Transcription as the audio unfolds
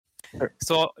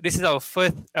So this is our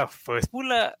first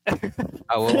pula.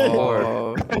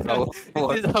 Our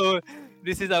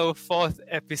This is our fourth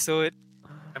episode.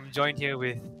 I'm joined here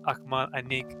with Akmal,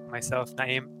 Anik, myself,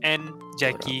 Naim, and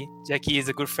Jackie. Jackie is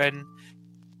a good friend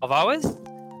of ours.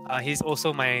 He's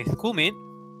also my schoolmate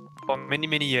for many,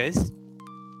 many years,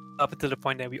 up until the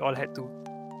point that we all had to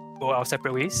go our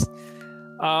separate ways.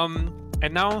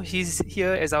 And now he's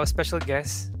here as our special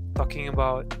guest, talking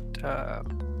about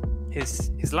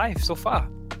his life so far.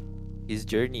 his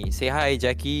journey. Say hi,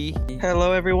 Jackie.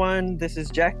 Hello, everyone. This is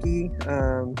Jackie.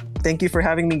 Thank you for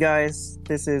having me, guys.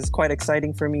 This is quite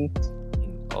exciting for me.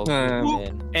 Okay,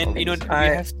 man. And we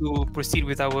have to proceed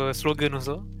with our slogan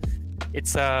also.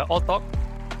 It's all talk,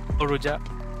 no rojak,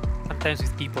 sometimes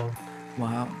with people.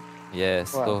 Wow.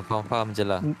 Yes, Wow. so faham je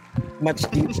lah. Much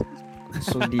deep.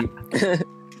 So deep.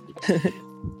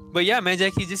 But yeah, man,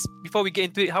 Jackie, just before we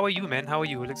get into it, how are you, man? How are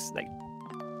you? Looks like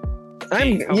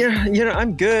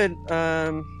I'm good.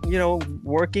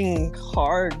 Working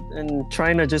hard and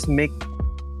trying to just make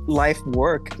life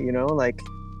work.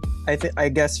 I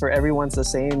guess for everyone's the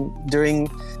same. During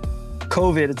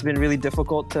COVID, it's been really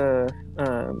difficult to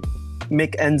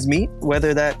make ends meet,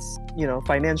 whether that's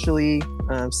financially,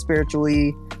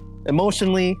 spiritually,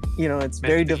 emotionally. It's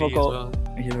very mentally as difficult. well.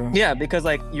 Yeah, because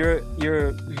like you're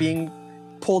being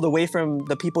pulled away from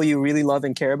the people you really love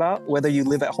and care about, whether you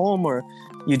live at home or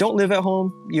you don't live at home.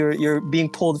 You're being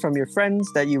pulled from your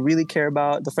friends that you really care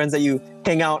about, the friends that you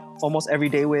hang out almost every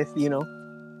day with.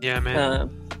 Yeah, man.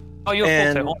 How are your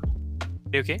folks at home?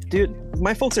 They okay? Dude,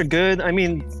 my folks are good. I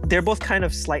mean, they're both kind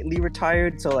of slightly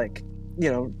retired, so like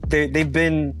they've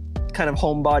been kind of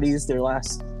homebodies their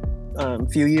last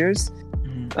few years.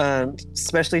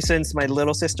 Especially since my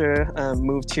little sister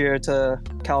moved here to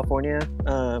California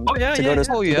to go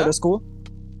to school.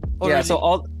 Really? So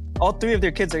all three of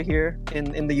their kids are here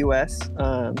in the US.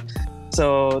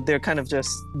 So they're kind of just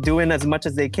doing as much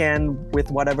as they can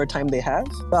with whatever time they have.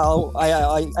 Well,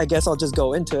 I guess I'll just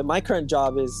go into it. My current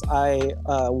job is I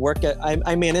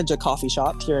manage a coffee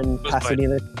shop here in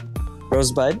Pasadena.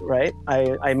 Rosebud, right?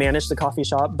 I manage the coffee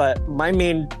shop, but my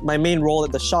main role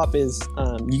at the shop is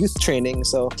youth training.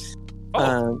 So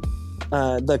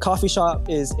the coffee shop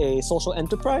is a social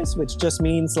enterprise, which just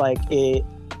means like it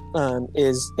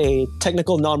is a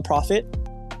technical nonprofit.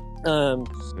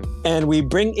 And we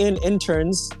bring in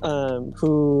interns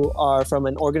who are from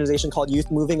an organization called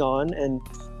Youth Moving On, and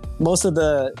most of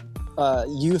the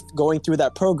youth going through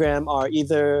that program are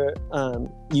either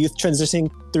youth transitioning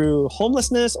through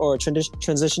homelessness or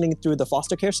transitioning through the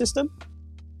foster care system.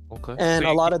 Okay. And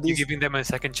So a lot of these, you're giving them a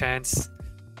second chance.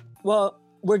 well,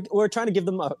 we're trying to give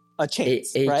them a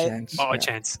chance, A right? chance. Oh, Yeah. a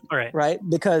chance. All right. Right?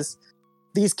 Because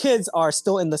these kids are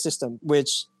still in the system,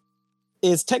 which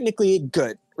is technically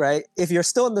good, right? If you're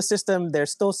still in the system,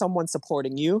 there's still someone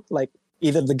supporting you, like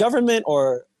either the government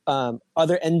or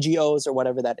other NGOs or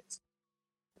whatever that is.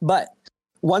 But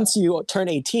once you turn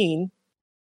 18,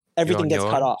 everything gets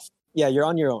cut off. Yeah, you're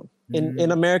on your own.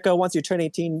 In America, once you turn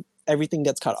 18, everything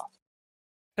gets cut off.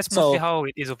 That's So- mostly how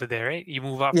it is over there, right? You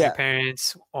move out with your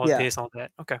parents, all Yeah. this, all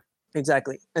that. Okay.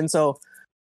 Exactly. And so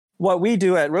what we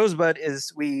do at Rosebud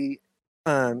is we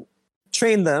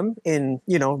train them in,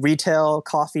 retail,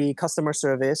 coffee, customer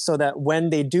service, so that when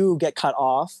they do get cut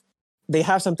off, they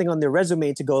have something on their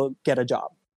resume to go get a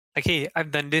job. Like, hey,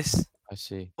 I've done this. I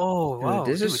see. Oh, Dude, wow.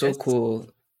 this is dude, so that's- cool.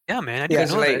 Yeah, man. I Yeah. didn't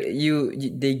Because know like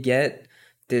that. they get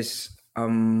this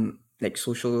like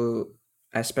social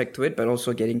aspect to it, but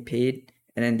also getting paid,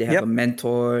 and then they have Yep. a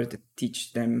mentor to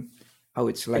teach them how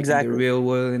it's like in Exactly. the real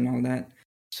world and all that.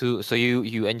 So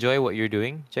you enjoy what you're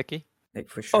doing, Jackie? Like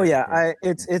for sure. Oh yeah,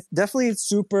 it's definitely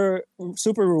super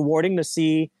rewarding to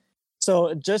see.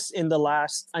 So just in the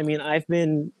last, I've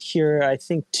been here I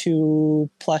think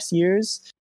 2+ years,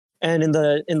 and in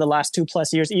the last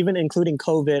 2+ years, even including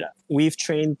COVID, we've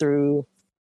trained through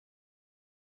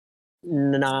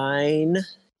 9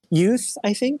 youth,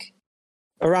 I think,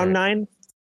 around Right. 9.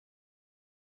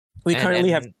 We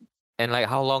currently have. And like,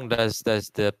 how long does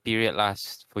the period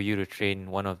last for you to train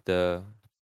one of the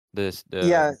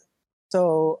Yeah.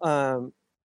 So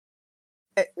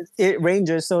it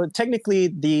ranges. So technically,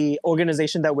 the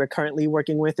organization that we're currently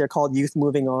working with, they're called Youth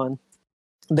Moving On.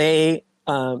 They're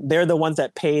the ones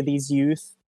that pay these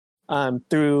youth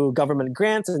through government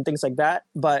grants and things like that.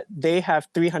 But they have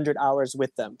 300 hours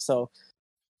with them. So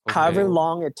however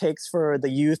long it takes for the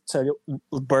youth to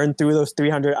burn through those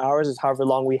 300 hours is however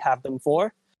long we have them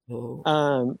for.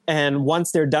 Oh. And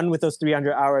once they're done with those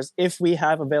 300 hours, if we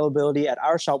have availability at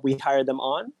our shop, we hire them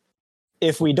on.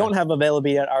 If we don't have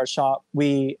availability at our shop,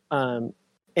 we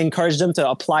encourage them to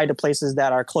apply to places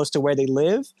that are close to where they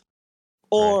live,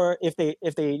 Or if they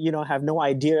have no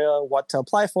idea what to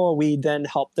apply for, we then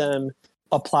help them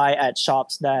apply at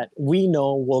shops that we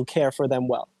know will care for them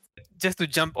well. Just to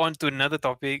jump on to another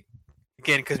topic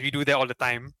again, because we do that all the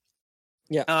time.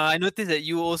 Yeah. I noticed that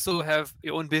you also have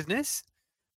your own business.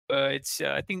 It's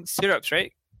I think syrups,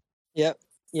 right? Yeah.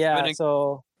 Wanna-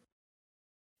 So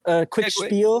a quick Yeah, go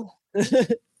ahead. spiel.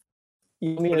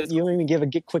 You Oh, let's want me to give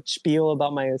a quick spiel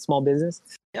about my small business?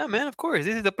 Yeah, man, of course.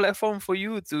 This is the platform for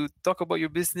you to talk about your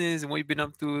business and what you've been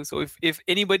up to. So if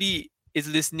anybody is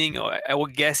listening or our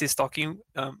guest is talking,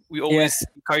 we always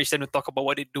encourage them to talk about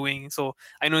what they're doing. So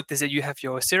I noticed that you have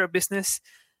your syrup business.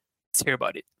 Let's hear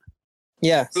about it.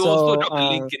 Yeah. We'll also drop the So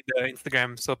link in the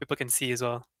Instagram so people can see as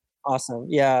well. awesome.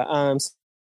 Yeah.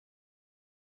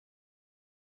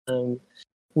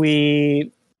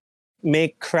 We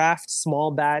make craft,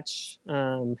 small batch,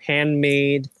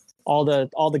 handmade, all the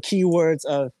keywords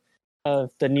of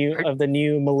the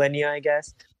new millennia, I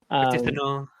guess.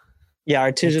 Artisanal. Yeah,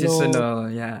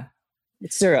 Artisanal, yeah.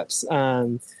 syrups.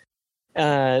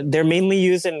 They're mainly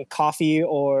used in coffee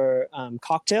or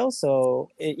cocktails. So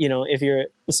if you're,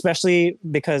 especially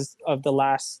because of the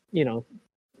last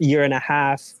year and a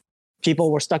half,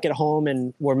 people were stuck at home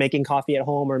and were making coffee at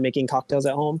home or making cocktails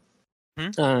at home.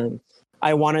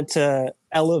 I wanted to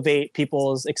elevate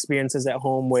people's experiences at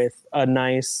home with a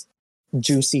nice,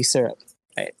 juicy syrup,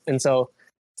 right? And so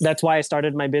that's why I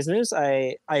started my business.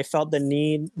 I felt the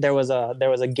need. There was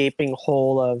a gaping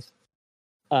hole of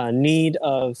need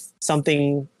of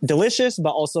something delicious, but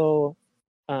also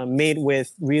made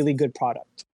with really good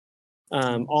product.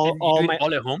 And you do it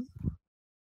all at home?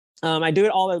 I do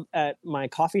it all at my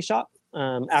coffee shop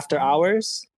after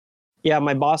hours. Yeah,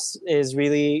 my boss is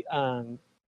really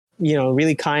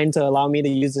really kind to allow me to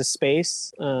use this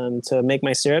space to make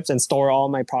my syrups and store all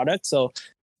my products. So,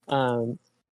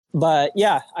 but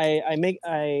yeah, I make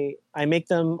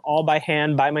them all by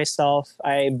hand by myself.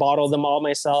 I bottle them all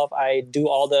myself. I do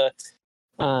all the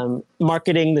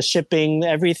marketing, the shipping,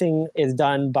 everything is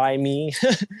done by me.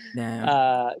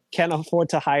 Can't afford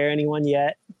to hire anyone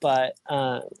yet, but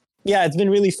yeah, it's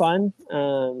been really fun.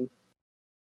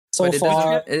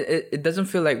 But it doesn't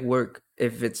feel like work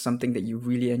if it's something that you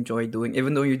really enjoy doing,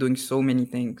 even though you're doing so many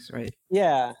things, right?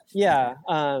 Yeah,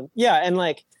 and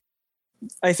like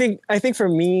I think for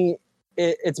me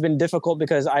it's been difficult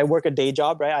because I work a day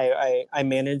job, right? I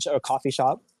manage a coffee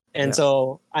shop, and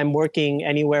so I'm working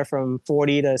anywhere from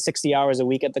 40 to 60 hours a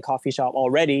week at the coffee shop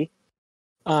already,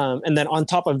 and then on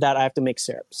top of that I have to make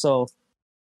syrup. So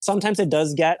sometimes it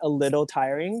does get a little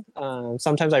tiring.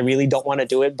 Sometimes I really don't want to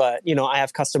do it, but I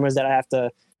have customers that I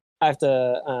have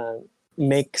to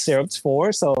make syrups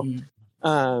for. So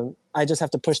I just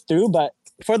have to push through. But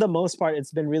for the most part,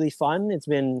 it's been really fun. It's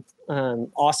been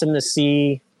awesome to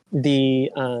see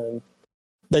the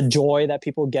joy that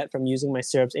people get from using my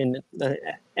syrups in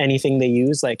anything they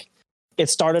use. Like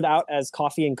it started out as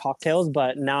coffee and cocktails,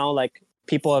 but now like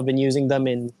people have been using them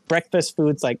in breakfast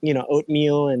foods like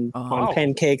oatmeal and on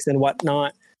pancakes and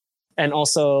whatnot. And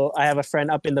also I have a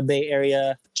friend up in the Bay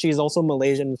Area. She's also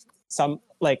Malaysian, some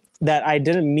like that I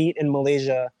didn't meet in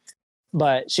Malaysia,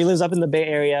 but she lives up in the Bay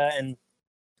Area,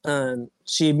 and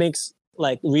she makes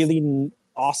like really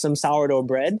awesome sourdough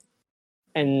bread,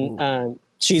 and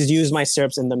she's used my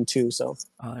syrups in them too. So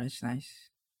that's nice.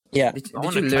 Yeah. Did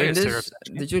you learn this? Syrups,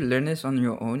 did you learn this on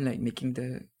your own, like making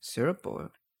the syrup, or?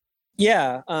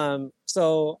 Yeah.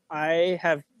 So I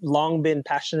have long been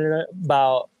passionate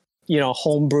about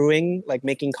home brewing, like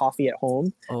making coffee at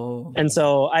home. And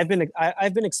so I've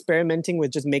been experimenting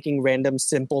with just making random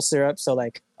simple syrups. So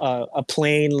like a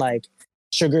plain like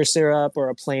sugar syrup or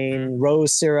a plain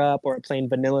rose syrup or a plain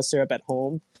vanilla syrup at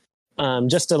home,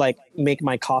 just to like make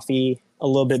my coffee a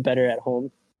little bit better at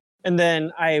home. And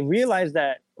then I realized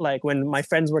that like when my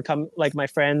friends would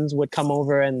come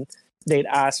over and they'd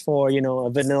ask for a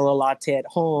vanilla latte at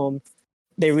home,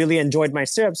 they really enjoyed my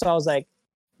syrup. So I was like,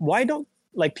 why don't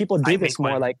like people do this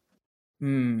more? Like,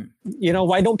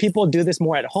 why don't people do this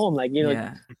more at home? Like,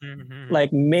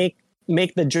 like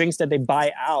make the drinks that they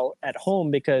buy out at home,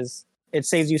 because it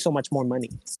saves you so much more money.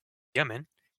 Yeah, man.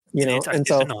 It's and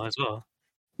so as well.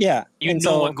 Yeah, you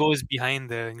know what goes behind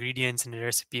the ingredients and the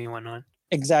recipe and whatnot.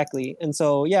 Exactly. And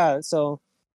so so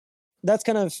that's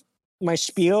kind of my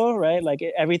spiel, right? Like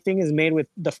everything is made with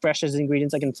the freshest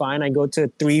ingredients I can find. I go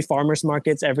to 3 farmers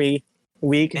markets every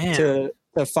week to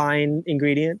find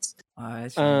ingredients.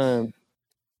 That's nice.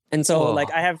 And so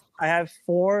like I have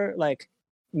 4 like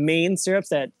main syrups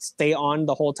that stay on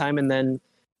the whole time, and then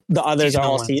the others are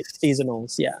all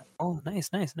seasonals. Yeah. Oh, nice.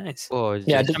 Yeah,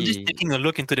 I'm just taking a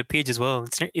look into the page as well.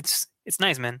 It's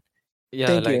nice, man. Yeah,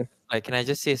 Thank you. Like, can I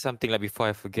just say something like before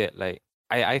I forget? Like,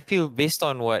 I feel based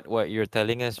on what you're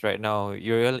telling us right now,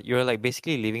 you're like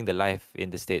basically living the life in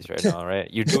the States right now, right?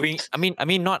 You're doing. I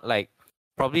mean, not like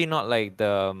probably not like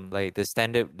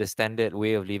the standard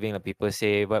way of living that people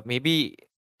say, but maybe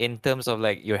in terms of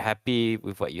like you're happy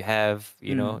with what you have.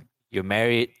 You're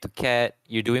married to cat.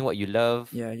 You're doing what you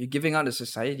love. Yeah, you're giving out to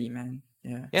society, man.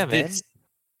 Yeah. Yeah, This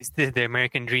man. is this the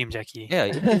American dream, Jackie? Yeah,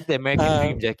 it is the American Uh,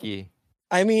 dream, Jackie.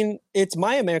 I mean, it's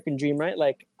my American dream, right?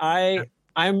 Like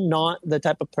I'm not the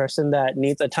type of person that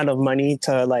needs a ton of money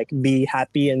to like be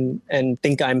happy and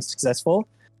think I'm successful.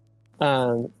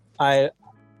 Um, I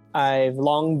I've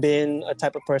long been a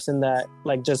type of person that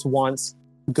like just wants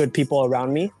good people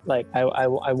around me. Like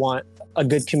I want a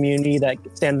good community that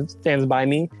stands by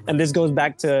me. And this goes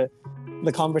back to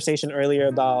the conversation earlier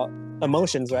about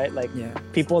emotions, right? Like Yeah.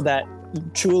 people that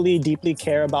truly deeply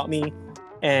care about me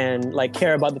and like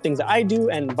care about the things that I do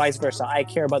and vice versa. I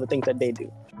care about the things that they do.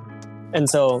 And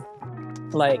so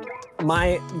like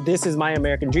this is my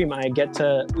American dream. I get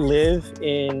to live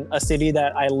in a city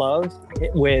that I love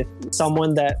with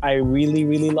someone that I really,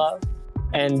 really love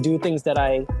and do things that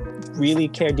I really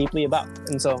care deeply about.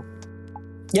 And so,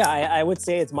 yeah, I would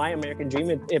say it's my American dream.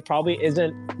 It probably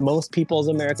isn't most people's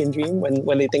American dream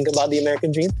when they think about the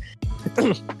American dream.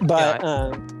 But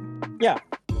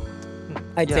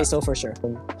I'd say so for sure.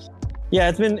 Yeah,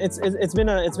 it's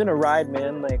been a ride,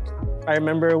 man. Like I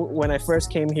remember when I first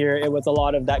came here, it was a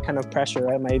lot of that kind of pressure.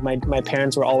 Right? My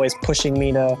parents were always pushing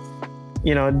me to,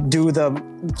 do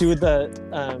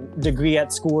the degree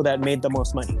at school that made the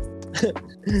most money.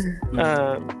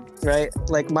 Right?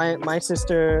 Like my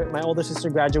older sister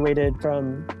graduated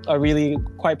from a really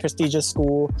quite prestigious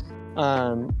school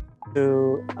to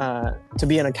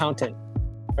be an accountant,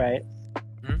 right?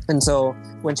 And so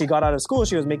when she got out of school,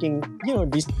 she was making, a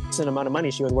decent amount of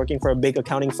money. She was working for a big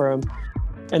accounting firm.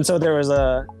 And so there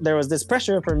was this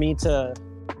pressure for me to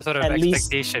Sort of at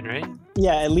expectation, right?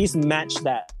 Yeah, at least match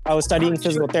that. I was studying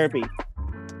physical therapy.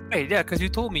 Right, yeah, because you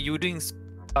told me you were doing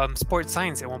sports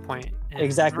science at one point. And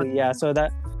Exactly, yeah. So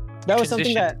that was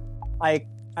something that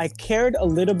I cared a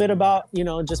little bit about,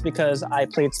 just because I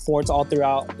played sports all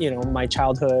throughout, my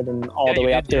childhood and all the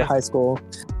way up through high school.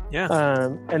 Yeah.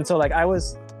 And so like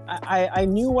I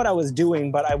knew what I was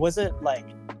doing, but I wasn't like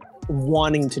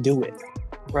wanting to do it.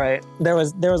 Right. There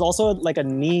was also like a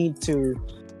need to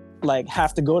like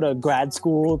have to go to grad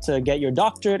school to get your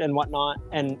doctorate and whatnot.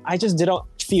 And I just didn't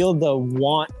feel the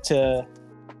want to,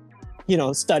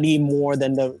 study more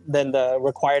than the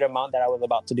required amount that I was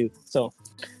about to do. So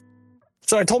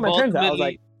I told my parents that. I was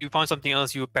like, you found something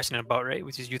else you were passionate about, right?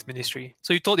 Which is youth ministry.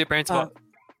 So you told your parents about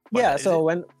yeah. that, So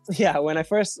when I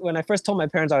first told my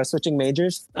parents I was switching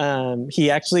majors, he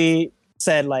actually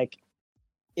said like,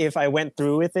 if I went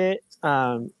through with it,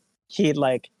 he'd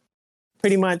like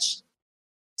pretty much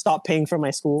stop paying for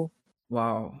my school.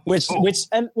 Wow. Which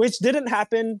didn't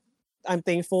happen. I'm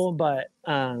thankful, but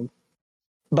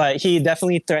he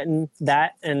definitely threatened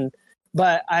that.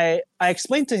 But I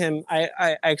explained to him,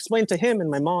 I explained to him and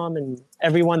my mom and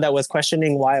everyone that was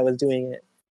questioning why I was doing it.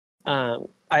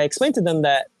 I explained to them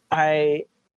that I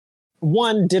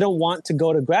didn't want to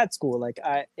go to grad school. Like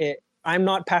I'm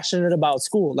not passionate about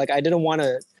school. Like I didn't want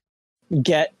to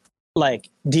get like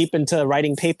deep into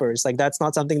writing papers. Like that's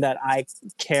not something that I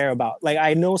care about. Like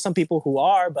I know some people who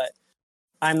are, but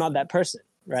I'm not that person,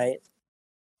 right?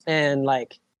 And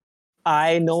like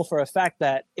I know for a fact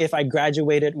that if I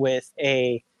graduated with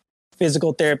a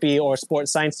physical therapy or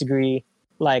sports science degree,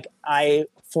 like I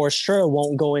for sure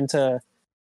won't go into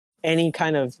any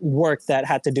kind of work that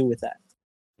had to do with that.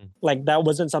 Like that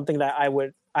wasn't something that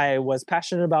I was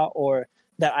passionate about or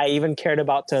that I even cared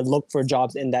about to look for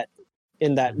jobs in that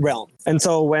realm. And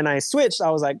so when I switched,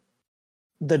 I was like,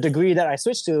 the degree that I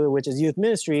switched to, which is youth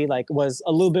ministry, like was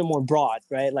a little bit more broad,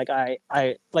 right? Like I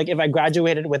like if I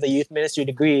graduated with a youth ministry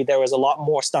degree, there was a lot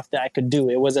more stuff that I could do.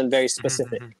 It wasn't very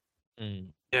specific. Yeah.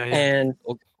 And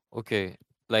Okay,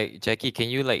 like Jackie, can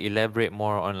you like elaborate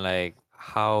more on like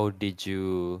how did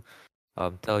you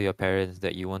tell your parents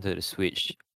that you wanted to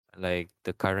switch? Like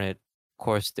the current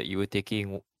course that you were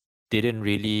taking didn't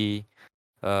really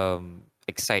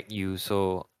excite you.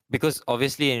 So because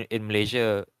obviously in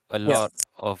Malaysia, a lot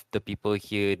of the people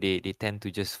here they tend to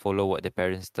just follow what their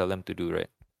parents tell them to do, right?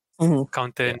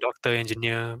 Accountant, doctor,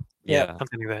 engineer, Yeah,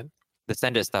 something like that. the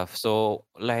standard stuff. So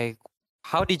like,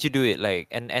 how did you do it? Like,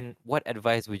 and what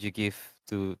advice would you give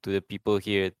to the people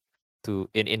here to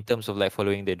in terms of like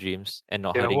following their dreams and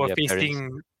not Yeah, hurting who are their parents?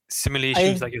 facing similar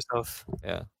issues like yourself.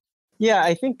 Yeah,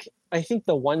 I think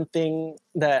the one thing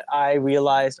that I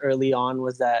realized early on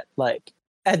was that like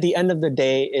at the end of the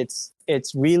day, it's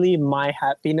really my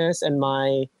happiness and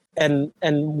my and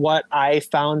what I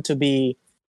found to be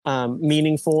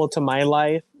meaningful to my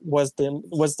life was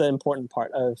the important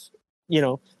part of,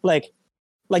 like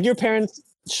your parents,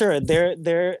 sure,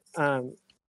 their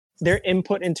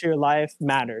input into your life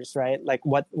matters, right? Like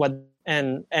what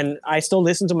and I still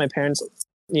listen to my parents,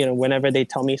 whenever they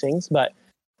tell me things, but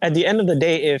at the end of the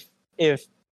day, if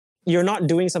you're not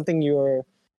doing something you're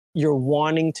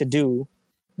wanting to do,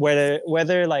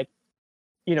 whether like,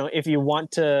 if you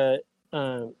want to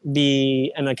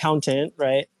be an accountant,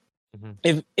 right?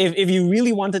 Mhm. If you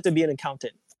really wanted to be an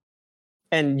accountant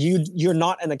and you're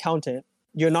not an accountant,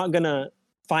 you're not gonna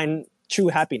find true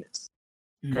happiness,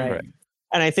 right? Right.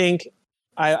 And I think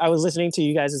I was listening to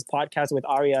you guys' podcast with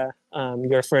Arya,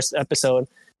 your first episode,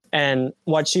 and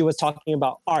what she was talking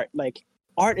about art. Like,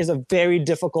 art is a very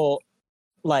difficult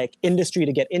like industry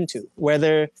to get into.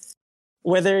 Whether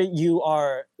you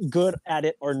are good at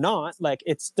it or not, like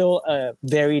it's still a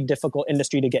very difficult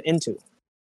industry to get into.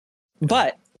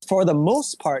 But for the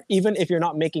most part, even if you're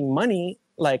not making money,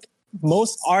 like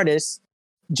most artists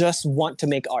just want to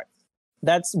make art.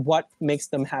 That's what makes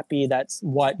them happy. That's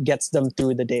what gets them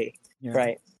through the day, Yeah.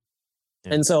 right?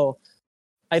 Yeah. And so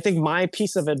I think my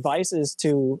piece of advice is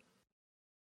to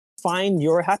find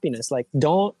your happiness. Like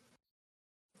don't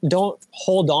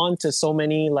hold on to so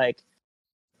many like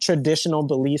traditional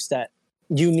beliefs that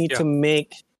you need Yeah. to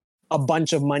make a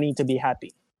bunch of money to be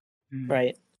happy,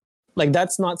 right? Like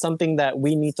that's not something that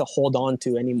we need to hold on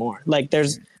to anymore. Like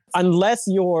there's, unless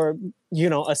you're,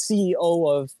 a CEO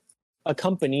of a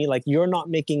company, like you're not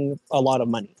making a lot of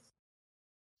money.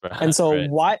 And so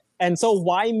Right.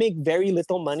 why make very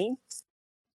little money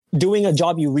doing a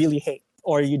job you really hate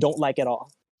or you don't like at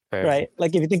all? Fair. Right?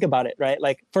 Like if you think about it, right?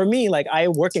 Like for me, like I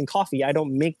work in coffee, I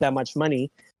don't make that much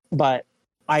money, but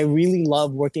I really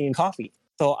love working in coffee.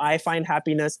 So I find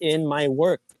happiness in my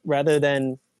work rather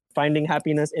than finding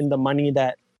happiness in the money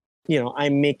that,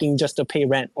 I'm making just to pay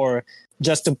rent or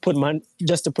just to put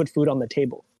food on the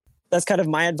table. That's kind of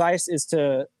my advice, is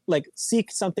to like seek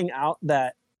something out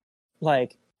that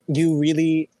like you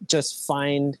really just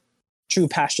find true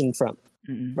passion from,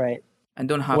 Mm-mm. right? And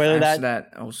don't Whether half-ass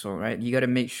that- that also, right? You got to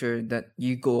make sure that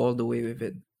you go all the way with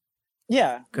it.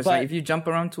 Yeah, Because but like, if you jump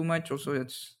around too much, also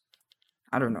it's,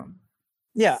 I don't know.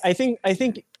 yeah, I think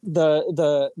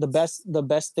the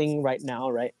best thing right now,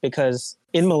 right? Because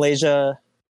in Malaysia,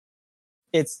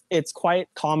 it's quite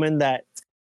common that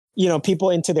people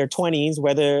into their 20s,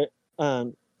 whether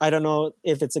I don't know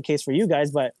if it's a case for you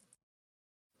guys, but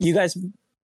you guys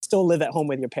still live at home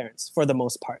with your parents for the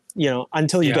most part,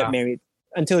 until you get Yeah. married,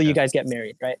 until you Yeah. guys get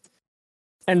married, right?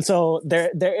 And so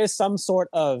there is some sort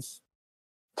of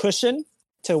cushion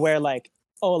to where like,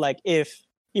 oh, like if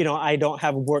I don't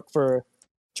have work for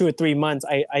 2 or 3 months,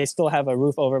 I still have a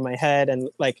roof over my head and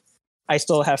like I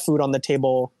still have food on the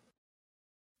table.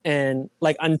 And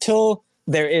like until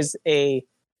there is a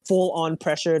full on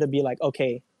pressure to be like,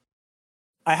 okay,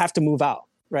 I have to move out,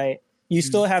 right? You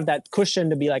still have that cushion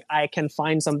to be like, I can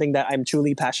find something that I'm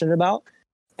truly passionate about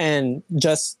and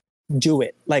just do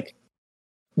it. Like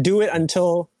do it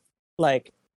until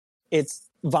like it's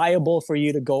viable for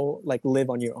you to go like live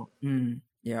on your own.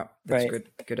 Yeah, that's Right.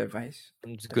 good advice.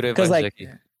 It's good Because advice, like,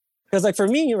 Jackie. because like for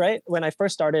me, right, when I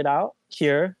first started out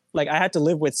here, like I had to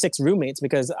live with 6 roommates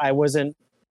because I wasn't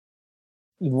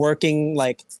working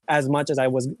like as much as I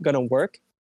was gonna work.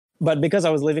 But because I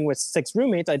was living with 6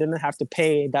 roommates, I didn't have to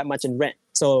pay that much in rent.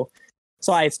 So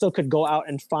I still could go out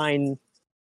and find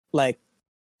like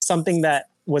something that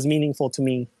was meaningful to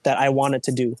me that I wanted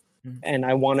to do and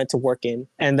I wanted to work in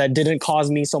and that didn't cause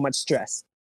me so much stress,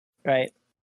 right?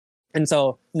 And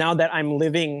so now that I'm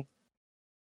living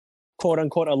quote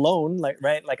unquote alone, like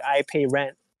right, like I pay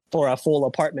rent for a full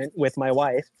apartment with my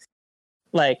wife,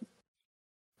 like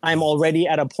I'm already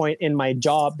at a point in my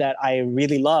job that I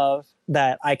really love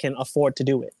that I can afford to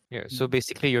do it. Yeah. So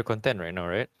basically, you're content right now,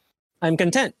 right? I'm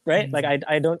content, right? Like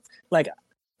I don't like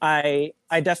I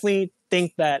definitely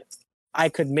think that I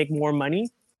could make more money,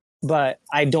 but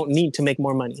I don't need to make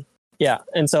more money. Yeah.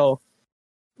 And so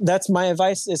that's my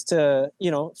advice, is to,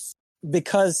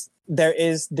 because there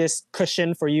is this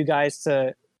cushion for you guys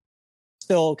to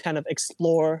still kind of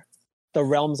explore the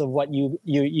realms of what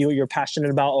you're passionate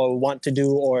about or want to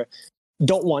do or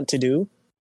don't want to do.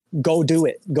 Go do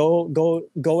it.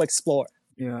 Go explore.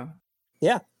 Yeah.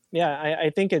 I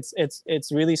think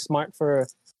it's really smart for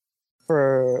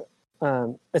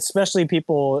especially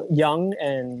people young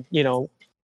and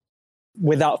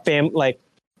without like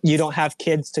you don't have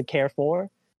kids to care for,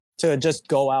 to just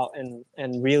go out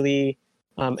and really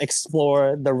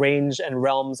explore the range and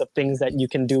realms of things that you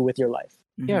can do with your life.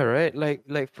 Yeah, right.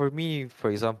 Like for me,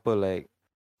 for example, like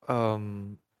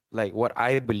like what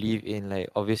I believe in, like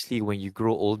obviously when you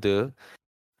grow older,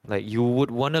 like you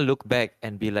would want to look back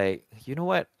and be like, you know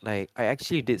what, like I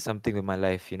actually did something with my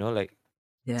life, like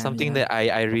Yeah, something yeah, that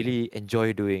I really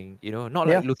enjoy doing, not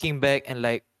Yeah. like looking back and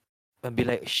be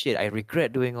like, shit, I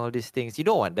regret doing all these things. You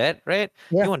don't want that, right?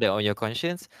 Yeah. You want that on your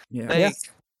conscience. yeah. Yeah.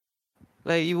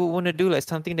 Like you would want to do like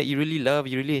something that you really love,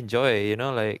 you really enjoy,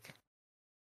 like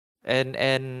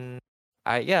and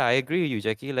I agree with you,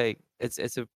 Jackie. Like it's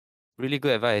a really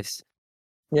good advice.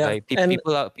 Yeah. Like And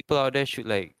people out there should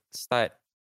like start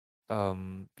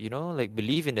like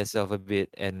believe in themselves a bit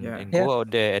Yeah. and yeah. go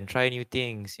out there and try new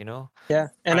things. Yeah.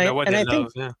 And Find I out what and they I think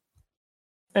love. Yeah.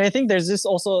 and I think there's this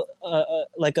also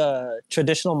like a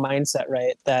traditional mindset,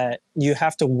 right? That you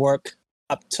have to work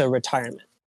up to retirement,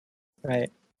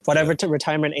 right? Whatever Yeah. to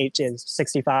retirement age is,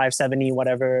 65, 70,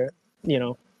 whatever,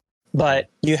 Mm. but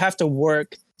you have to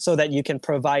work so that you can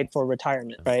provide for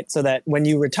retirement, right? So that when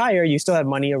you retire, you still have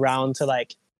money around to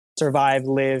like survive,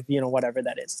 live, whatever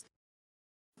that is.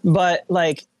 But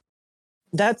like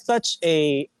that's such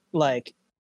a like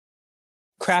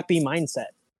crappy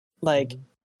mindset. Like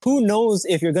who knows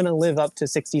if you're going to live up to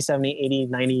 60, 70, 80,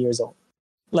 90 years old.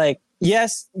 Like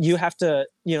yes, you have to,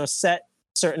 set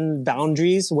certain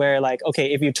boundaries where like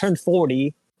okay, if you turn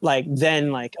 40, like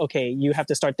then like okay, you have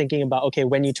to start thinking about okay,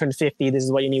 when you turn 50, this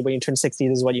is what you need, when you turn 60,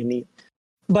 this is what you need.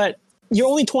 But you're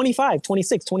only 25,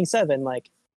 26, 27, like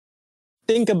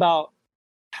think about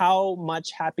how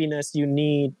much happiness you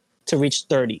need to reach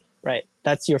 30, right?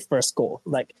 That's your first goal.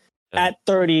 Like Yeah. at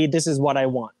 30, this is what I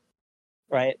want,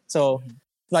 right? So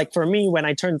like for me, when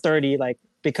I turn 30, like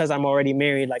because I'm already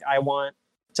married, like I want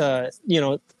to,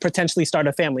 potentially start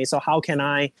a family. So how can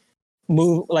I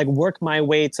work my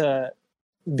way to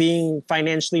being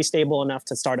financially stable enough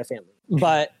to start a family?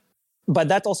 But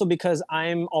that's also because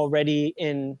I'm already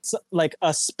in like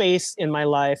a space in my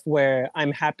life where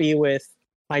I'm happy with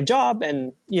my job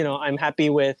and I'm happy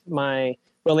with my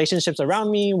relationships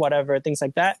around me, whatever, things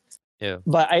like that. Yeah.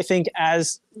 But I think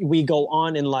as we go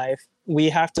on in life, we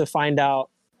have to find out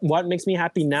what makes me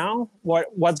happy now,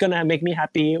 what's going to make me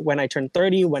happy when I turn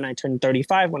 30, when I turn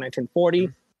 35, when I turn 40,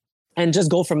 and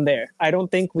just go from there. I don't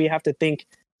think we have to think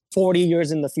 40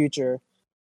 years in the future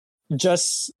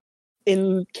just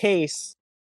in case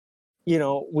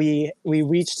we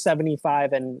reach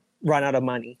 75 and run out of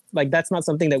money. Like that's not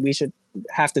something that we should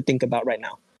have to think about right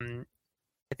now.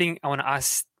 I think I want to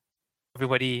ask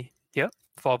everybody here,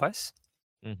 four of us,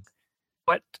 Mm.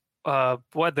 what are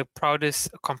the proudest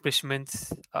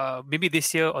accomplishments, maybe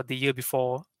this year or the year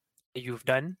before, that you've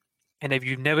done, and that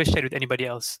you've never shared with anybody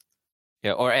else?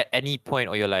 Yeah, or at any point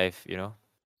of your life.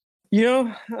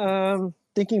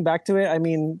 Thinking back to it, I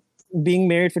mean, being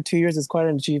married for 2 years is quite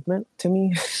an achievement to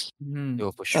me.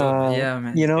 Yo, for sure, man. Yeah,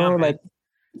 man. You know, Yeah, man.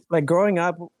 like growing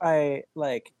up, I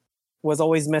like was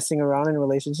always messing around in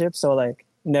relationships, so like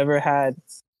never had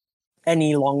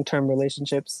any long-term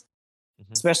relationships,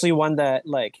 Mhm. especially one that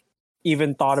like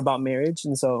even thought about marriage.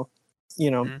 And so,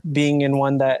 Mhm. being in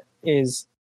one that is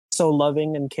so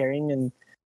loving and caring and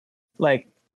like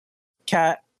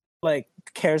Kat like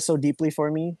cares so deeply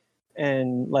for me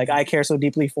and like I care so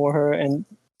deeply for her and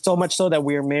so much so that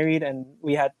we were married and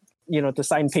we had, to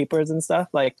sign papers and stuff.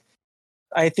 Like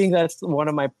I think that's one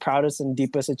of my proudest and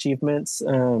deepest achievements.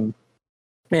 And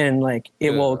like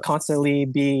it will Yeah. constantly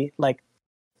be like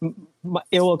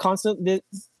it will constantly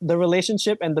the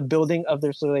relationship and the building of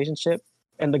this relationship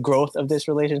and the growth of this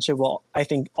relationship will, I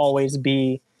think, always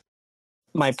be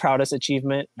my proudest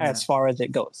achievement as far as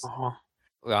it goes. Uh-huh.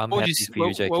 Well, I'm What would you happy s- for you,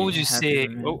 what, Jackie. what would you Happy say?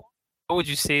 for me. What would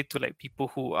you say to like people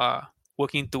who are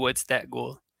working towards that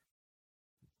goal?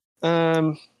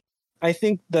 I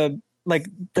think the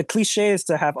cliche is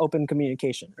to have open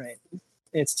communication, right?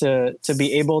 It's to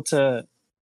be able to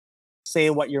say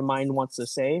what your mind wants to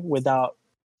say without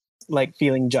like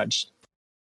feeling judged.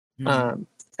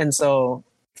 And so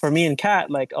for me and Kat,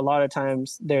 like a lot of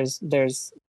times there's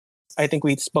I think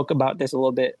we spoke about this a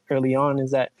little bit early on,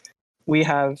 is that we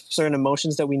have certain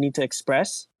emotions that we need to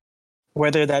express,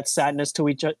 whether that's sadness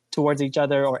towards each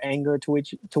other or anger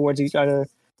towards each other,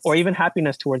 or even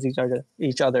happiness towards each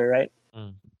other, right?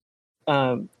 Mm. A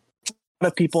lot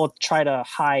of people try to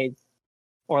hide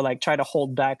or like try to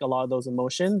hold back a lot of those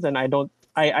emotions, and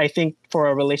I think for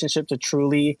a relationship to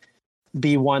truly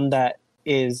be one that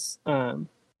is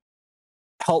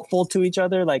helpful to each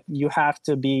other, like you have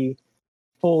to be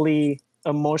fully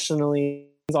emotionally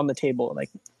on the table. Like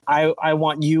I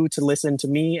want you to listen to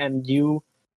me, and you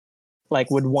like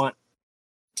would want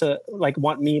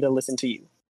me to listen to you.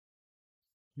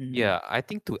 Yeah, I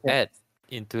think to Yeah. add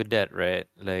into that, right?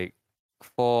 Like,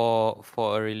 for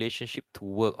a relationship to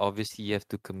work, obviously you have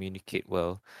to communicate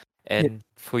well, and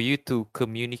for you to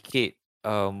communicate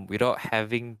without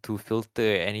having to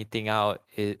filter anything out,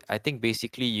 I think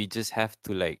basically you just have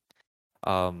to like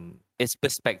it's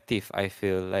perspective. I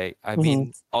feel like, I Mhm.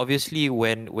 mean, obviously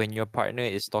when your partner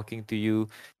is talking to you,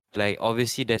 like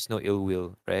obviously there's no ill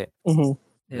will, right? Mhm.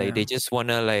 Like they just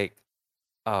wanna like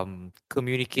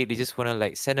communicate, they just wanna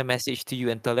like send a message to you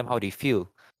and tell them how they feel,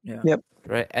 Yeah. Yep.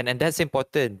 right? And that's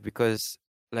important, because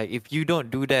like if you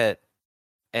don't do that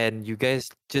and you guys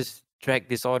just drag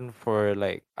this on for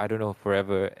like, I don't know,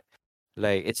 forever,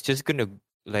 like it's just gonna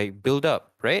like build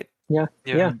up, right? Yeah.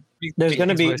 Yeah. Yeah. There's Make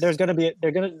gonna things be worse. there's gonna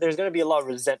be a lot of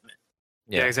resentment,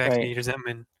 Yeah, exactly. Right.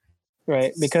 Resentment.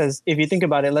 right? Because if you think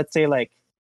about it, let's say like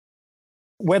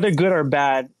whether good or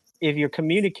bad, if you're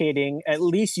communicating, at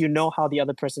least you know how the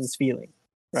other person's feeling,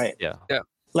 right? Yeah.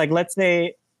 Like let's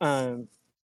say person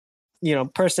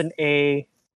A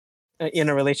in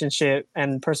a relationship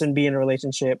and person B in a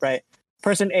relationship, right?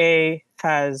 Person A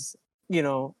has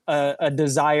a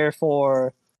desire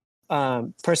for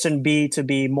person B to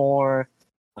be more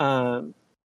um,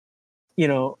 you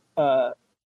know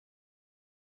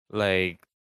Like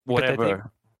Empathetic.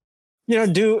 whatever.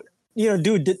 do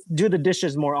the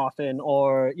dishes more often,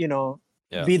 or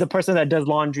Yeah. be the person that does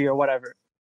laundry or whatever.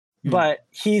 Hmm. But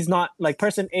he's not, like,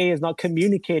 person A is not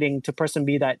communicating to person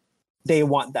B that they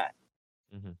want that.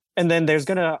 Mhm. And then there's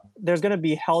gonna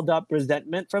be held up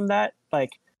resentment from that,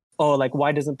 like, oh, like,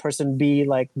 why doesn't person B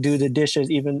like do the dishes,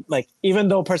 even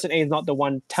though person A is not the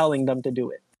one telling them to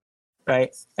do it,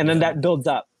 right? And then Yeah. that builds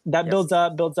up, Yep.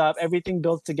 builds up, everything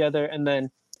builds together, and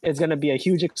then it's gonna be a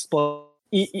huge explosion.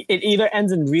 It either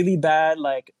ends in really bad,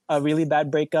 like a really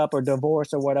bad breakup or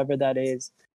divorce or whatever that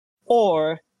is,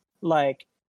 or like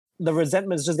the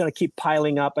resentment is just gonna keep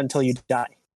piling up until you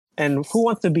die. And who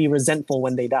wants to be resentful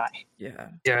when they die? Yeah.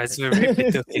 Yeah, it's a very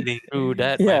bitter feeling. True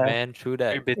that, my Yeah. man. True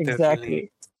Very that. bitter feeling.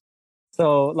 Exactly.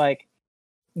 So like,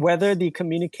 whether the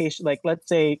communication, like let's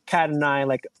say Kat and I,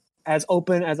 like as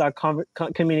open as our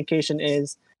communication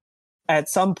is, at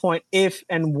some point, if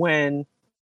and when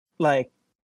like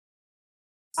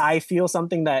I feel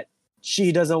something that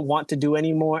she doesn't want to do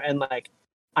anymore, and like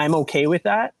I'm okay with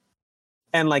that,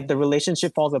 and like the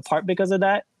relationship falls apart because of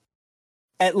that,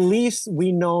 at least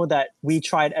we know that we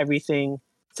tried everything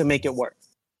to make it work,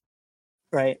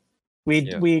 right?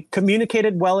 Yeah. We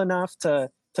communicated well enough to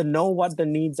know what the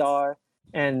needs are,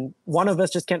 and one of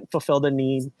us just can't fulfill the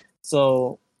need,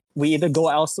 so we either go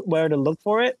elsewhere to look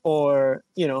for it, or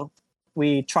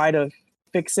we try to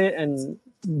fix it and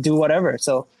do whatever.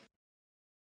 So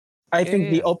I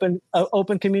think the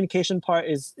open communication part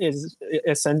is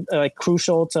like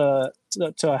crucial to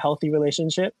a healthy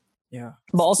relationship, Yeah.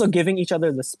 but also giving each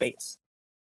other the space,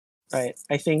 right?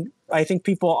 I think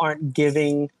people aren't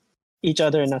giving each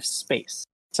other enough space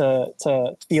to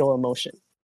feel emotion.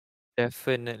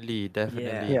 Definitely.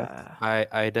 Yeah.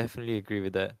 I definitely agree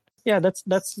with that. Yeah, that's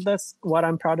what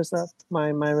I'm proudest of, my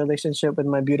relationship with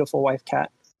my beautiful wife,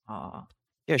 Kat. Aw.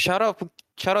 Yeah, shout out to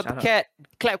Shout out. Cat.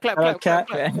 Clap, clap, Shout out, clap,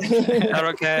 clap, Kat. clap. Shout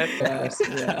out, Kat. Yes.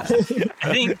 Yeah.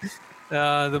 I think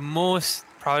the most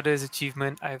proudest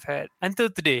achievement I've had until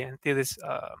today, until this,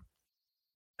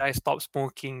 I stopped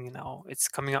smoking. Now it's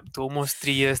coming up to almost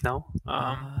 3 years now.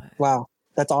 Wow,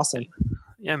 that's awesome.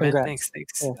 Yeah, man. Congrats.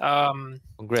 Thanks. Yeah.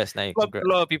 Congrats, Naik. A Congrats.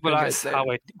 lot of people Congrats, ask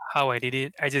how I did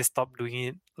it. I just stopped doing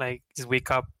it. Like, just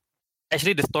wake up.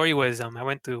 Actually, the story was I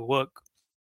went to work.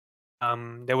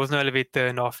 There was no elevator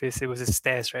in the office. It was just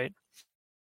stairs, right?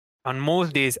 On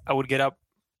most days, I would get up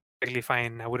perfectly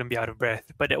fine. I wouldn't be out of breath.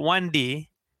 But that one day,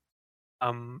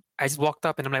 I just walked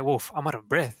up and I'm like, whoa, I'm out of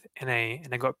breath. And I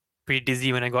got pretty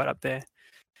dizzy when I got up there.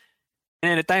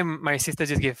 And at the time, my sister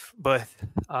just gave birth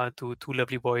to two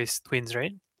lovely boys, twins, right?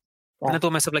 And I Wow.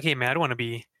 told myself, like, hey, man, I don't want to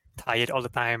be tired all the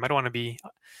time. I don't want to be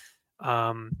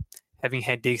having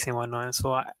headaches and whatnot.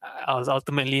 So I was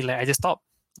ultimately like, I just stopped.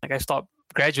 Like, I stopped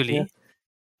gradually.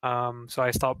 So I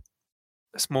stopped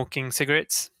smoking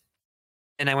cigarettes.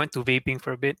 And I went to vaping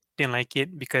for a bit. Didn't like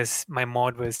it because my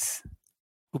mod was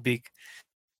too big.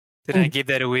 Then I gave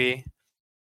that away.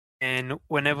 And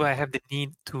whenever I have the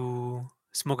need to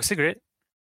smoke a cigarette,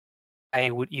 I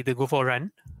would either go for a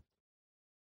run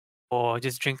or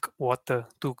just drink water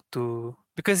to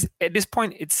because at this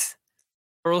point it's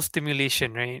oral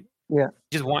stimulation, right? Yeah.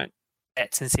 You just want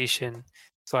that sensation.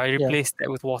 So I replaced that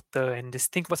with water and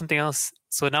just think about something else.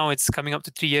 So now it's coming up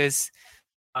to 3 years,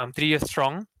 3 years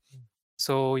strong.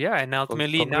 So yeah, and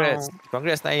ultimately Congrats. now,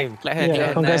 Congrats, Naim. Clap hand, Yeah, clap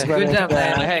hand, congrats, clap hand. brother. Good job, Yeah.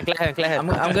 man. Clap hand, clap hand, clap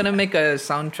hand. I'm gonna make a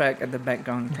soundtrack at the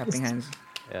background, clapping hands.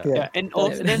 Yeah. Yeah. Yeah, and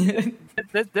then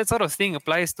that sort of thing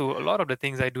applies to a lot of the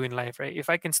things I do in life, right? If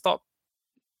I can stop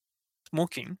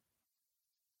smoking,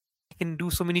 I can do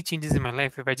so many changes in my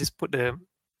life if I just put the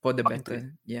For the thought into it.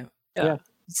 better. Yeah. Yeah, Yeah.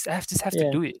 just have to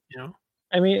Yeah. do it, you know.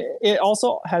 I mean, it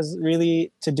also has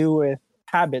really to do with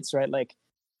habits, right? Like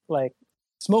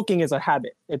smoking is a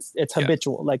habit. It's Yeah.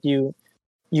 habitual. Like you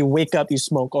wake up, you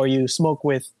smoke, or you smoke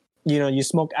with, you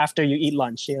smoke after you eat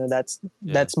lunch. That's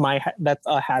Yeah. that's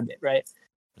a habit, right?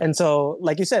 And so,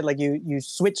 like you said, like you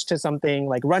switch to something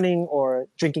like running or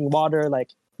drinking water.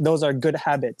 Like those are good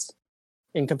habits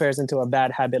in comparison to a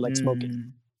bad habit like smoking.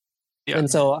 Mm. Yeah. And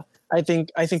so I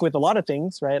think with a lot of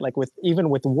things, right? Like even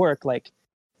with work, like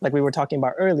we were talking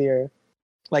about earlier,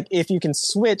 like if you can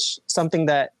switch something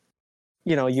that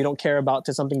you don't care about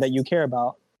to something that you care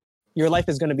about, your life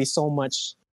is going to be so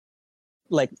much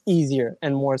like easier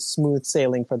and more smooth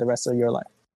sailing for the rest of your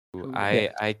life. True.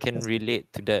 I can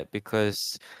relate to that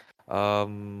because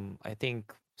I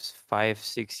think 5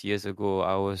 6 years ago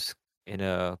I was in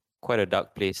a quite a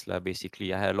dark place lah.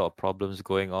 Basically, I had a lot of problems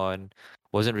going on.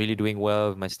 Wasn't really doing well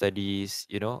with my studies.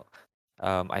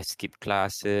 I skipped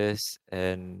classes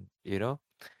and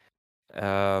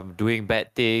doing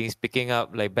bad things, picking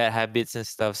up like bad habits and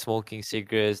stuff, smoking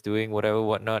cigarettes, doing whatever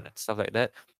whatnot and stuff like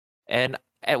that. And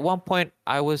at one point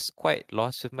I was quite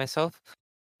lost with myself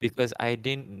because I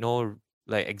didn't know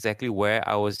like exactly where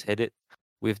I was headed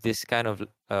with this kind of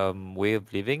way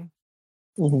of living.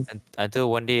 Mhm. And until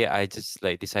one day I just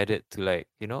like decided to like,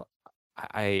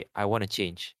 I want to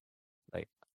change. Like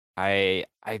I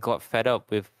got fed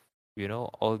up with,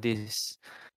 all these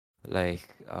like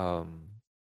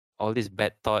all these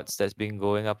bad thoughts that's been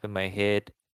going up in my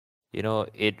head.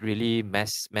 It really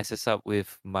messes up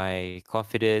with my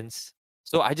confidence.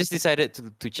 So I just decided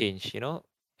to change, Mhm.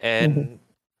 and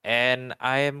and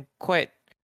I'm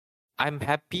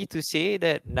happy to say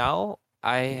that now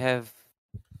I have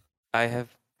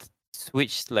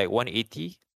switched like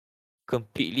 180,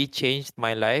 completely changed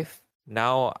my life.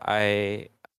 Now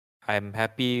I'm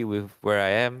happy with where I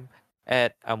am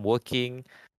at. I'm working,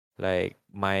 like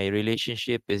my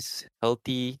relationship is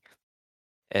healthy,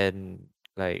 and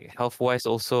like health wise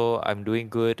also I'm doing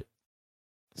good.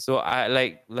 So I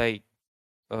like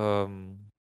um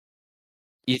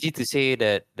easy to say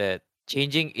that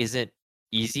changing isn't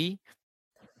easy,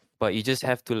 but you just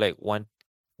have to like want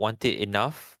it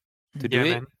enough to do Yeah,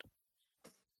 it. man.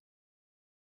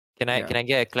 Can I Yeah. can I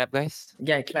get a clap, guys?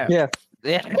 Yeah, clap. Yeah.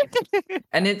 Yeah.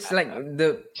 And it's like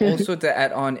also to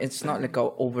add on, it's not like a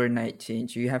overnight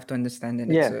change. You have to understand that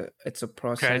Yeah. it's a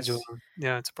process. Gradual.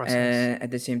 Yeah, it's a process. And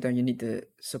at the same time, you need to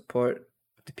support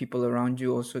the people around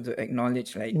you also to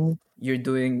acknowledge like Mhm. you're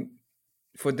doing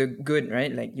for the good, right?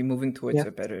 Like you're moving towards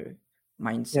Yeah. a better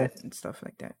mindset and stuff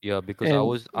like that. Yeah, because I And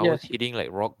was I yeah. was hitting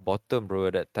like rock bottom, bro,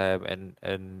 at that time, and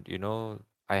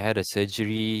I had a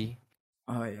surgery.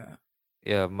 Oh yeah.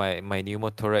 Yeah, my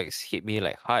pneumothorax hit me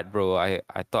like hard, bro. I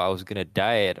thought I was gonna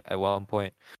die at one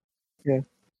point. Yeah.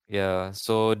 Yeah,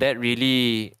 so that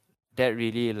really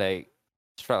like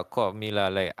struck a chord with me lah.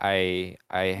 Like I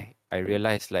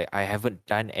realized like I haven't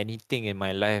done anything in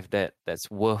my life that's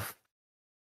worth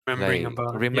Remembering like about.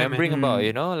 Yeah, man. remembering about,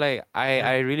 Mm. like I Yeah.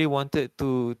 I really wanted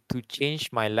to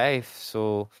change my life.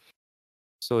 So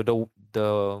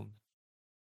the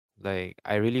like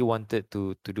I really wanted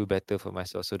to do better for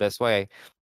myself. So that's why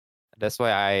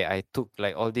I took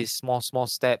like all these small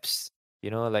steps,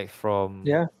 like from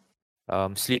Yeah.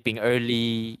 sleeping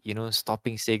early,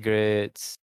 stopping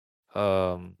cigarettes,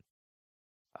 um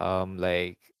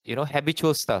like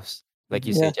habitual stuffs, like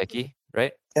you Mhm. say, Yeah. Jackie,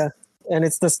 right? Yeah. And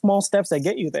it's the small steps that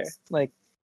get you there. Like,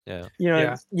 Yeah,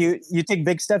 Yeah. you take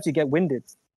big steps, you get winded.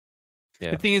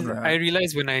 yeah, The thing is, Yeah. I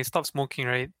realized when I stopped smoking,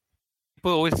 right?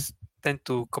 People always tend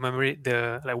to commemorate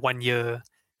the like 1 year,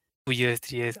 2 years,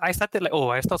 3 years. I started like, oh,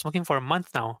 I stopped smoking for a month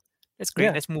now. That's great.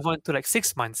 Yeah. Let's move on to like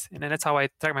 6 months, and then that's how I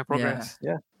track my Yeah. progress.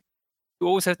 Yeah. You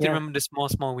always have to Yeah. remember the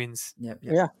small wins. Yep.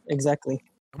 Yeah. Exactly.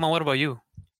 Come on, what about you?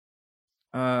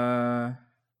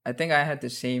 I think I had the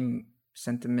same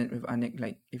sentiment with Anik.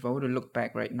 Like, if I were to look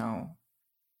back right now,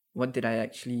 what did I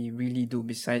actually really do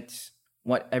besides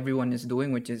what everyone is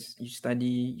doing, which is you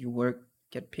study, you work,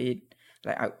 get paid?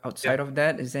 Like, outside of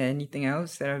that, is there anything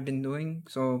else that I've been doing?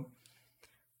 So,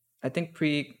 I think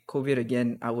pre-COVID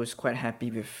again, I was quite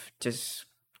happy with just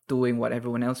doing what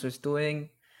everyone else was doing.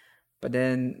 But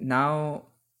then now,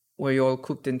 where you're all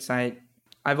cooped inside,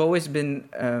 I've always been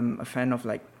a fan of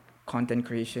like content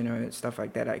creation or stuff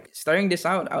like that. Like starting this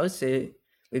out, I would say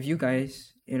with you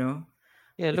guys, yeah.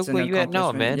 it's Look an where you at now,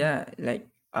 accomplishment. man. Yeah, like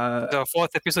The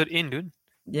fourth episode in, dude.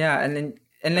 yeah, and then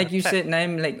Yeah, like you clap. said,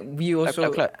 Naim, like we Clap, clap,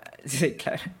 also clap.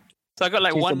 clap. So I got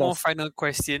like She's the one more best. final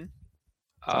question.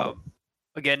 Got it.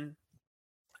 Again,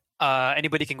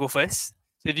 anybody can go first.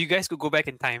 So if you guys could go back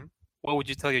in time, what would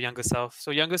you tell your younger self? So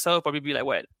younger self probably be like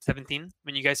what, 17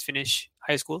 when you guys finish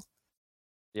high school?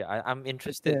 Yeah, I'm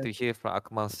interested Yeah. to hear from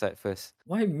Akmal's side first.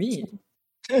 Why me?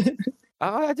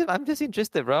 I'm just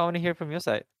interested, bro. I want to hear from your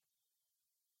side.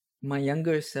 My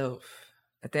younger self.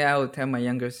 I think I would tell my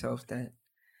younger self that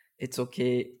it's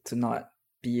okay to not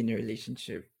be in a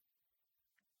relationship.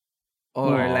 Or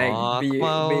like Aw, be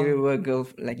Akmal. with a girl,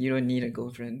 like you don't need a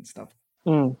girlfriend and stuff.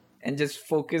 Mm. And just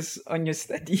focus on your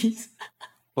studies.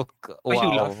 Why you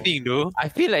Wow. laughing though? I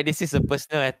feel like this is a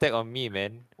personal attack on me,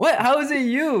 man. What? How is it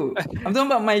you? I'm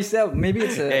talking about myself. Maybe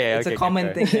it's a Yeah, it's okay, a common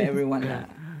fair. thing to everyone lah.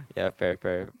 Yeah, fair.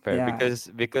 Yeah.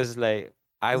 Because like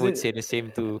I Is would it- say the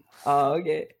same too. Oh,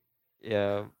 okay.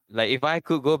 Yeah, like if I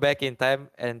could go back in time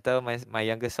and tell my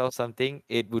younger self something,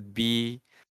 it would be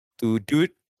to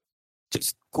dude,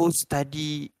 just go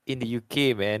study in the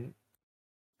UK, man.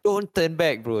 Don't turn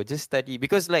back, bro. Just study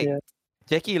because like Yeah.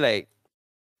 Jackie, like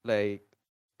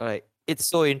it's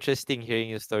so interesting hearing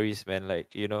your stories, man.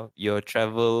 Like your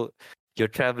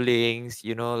travelings,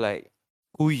 like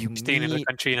who you Staying in the meet.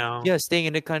 country now. Yeah, staying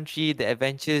in the country, the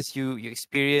adventures you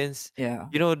experience. Yeah.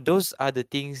 Those are the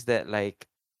things that like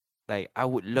I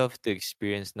would love to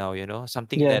experience now.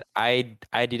 Something Yeah. that I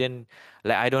didn't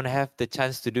like. I don't have the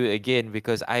chance to do it again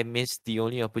because I missed the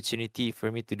only opportunity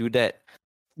for me to do that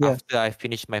Yeah. after I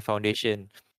finished my foundation,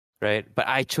 right? But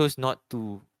I chose not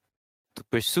to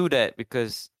pursue that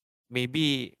because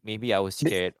maybe I was Be-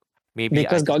 scared. Maybe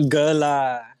Because got girl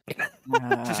lah.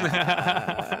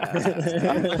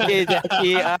 Okay,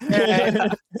 Jackie.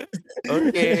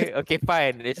 Alright. Okay,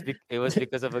 fine. It was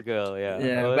because of a girl. Yeah.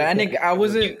 Yeah, Oh, but I okay. think I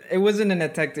wasn't. It wasn't an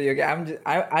attack to you. Okay?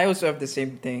 I also have the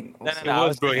same thing. No, also. It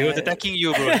was, bro. He was attacking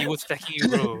you, bro. He was attacking you,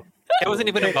 bro. It wasn't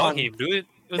even Okay, about on. him, dude.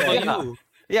 It was about Yeah. you.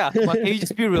 Yeah, come on, can you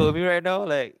just be real with me right now?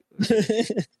 Like,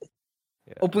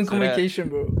 yeah, Open so communication,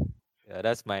 bro. yeah,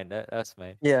 that's mine. That's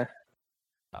mine. Yeah.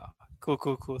 Cool.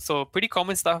 So pretty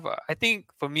common stuff. I think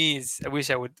for me is I wish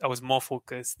I was more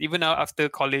focused. Even now after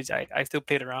college, I still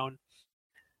played around.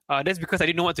 That's because I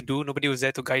didn't know what to do. Nobody was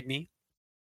there to guide me.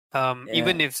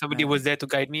 Even Yeah, if somebody was there to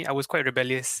guide me, I was quite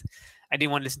rebellious. I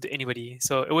didn't want to listen to anybody.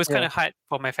 So it was kind Yeah. of hard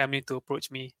for my family to approach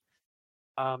me.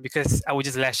 Because I would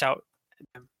just lash out at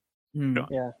them. Hmm.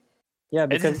 Yeah. Yeah. As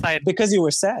Because inside, because you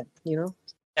were sad, yeah,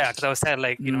 because I was sad.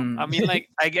 Like I mean, like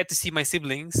I get to see my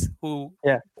siblings who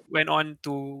Yeah. went on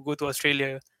to go to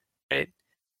Australia, right?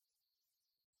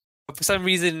 But for some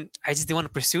reason, I just didn't want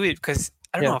to pursue it because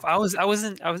I don't Yeah. know if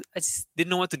I just didn't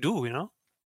know what to do.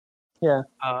 Yeah.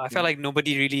 I felt like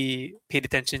nobody really paid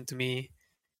attention to me.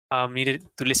 Needed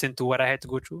to listen to what I had to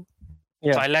go through.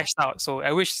 Yeah. So I lashed out. So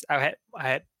I wish I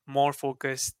had more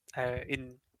focus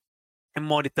in and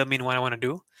more determined what I want to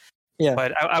do. Yeah.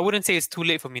 But I wouldn't say it's too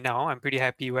late for me now. I'm pretty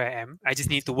happy where I am. I just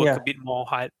need to work Yeah. a bit more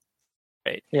hard.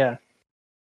 Yeah.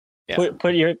 Yeah.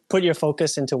 Put your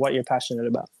focus into what you're passionate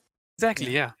about.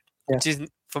 Exactly, yeah. Yeah. Which is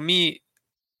for me,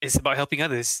 it's about helping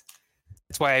others.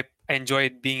 That's why I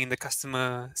enjoyed being in the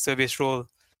customer service role.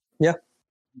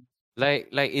 Like,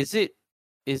 is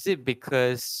it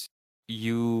because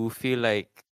you feel like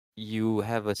you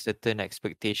have a certain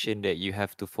expectation that you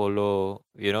have to follow?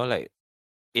 Like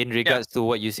in regards to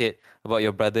what you said about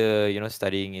your brother,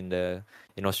 studying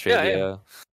in Australia.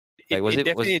 Like, was it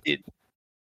it was definitely did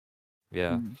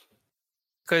yeah.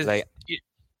 because Like-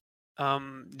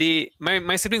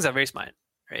 my siblings are very smart,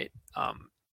 right?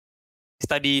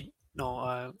 Studied,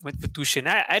 went for tuition.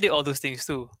 I did all those things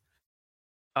too.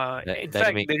 In that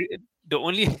fact, make- the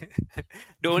only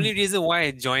the only reason why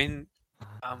I joined,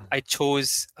 I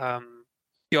chose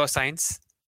pure science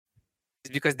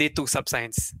is because they took sub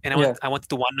science, and I wanted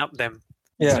to one up them.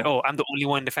 It's Yeah. like, oh, I'm the only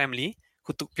one in the family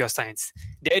who took pure science.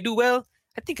 Did I do well?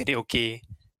 I think I did okay.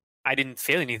 I didn't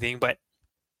fail anything, but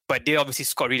they obviously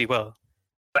scored really well.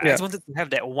 But I Yeah. just wanted to have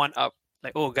that one up.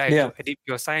 Like, oh, guys, Yeah. look, I did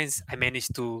pure science. I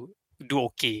managed to do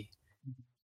okay.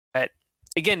 But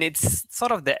again, it's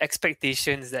sort of the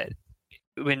expectations that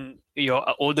when your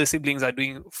older siblings are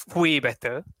doing way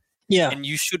better, Yeah. and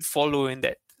you should follow in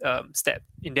that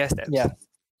in their steps. Yeah.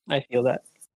 I feel that.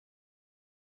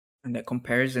 And that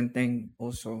comparison thing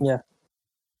also. Yeah.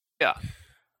 Yeah.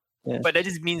 Yeah. But that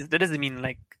doesn't mean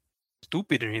like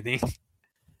stupid or anything.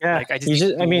 Yeah. Like, I just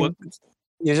need to work.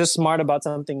 You're just smart about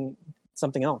something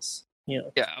else. Yeah,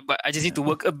 but I just need to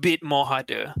work a bit more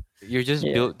harder. You're just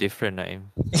Yeah. built different,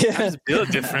 Naim. I'm Yeah. just built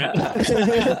different.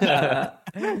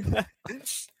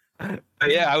 But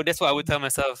yeah, that's what I would tell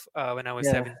myself when I was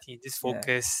Yeah. 17. Just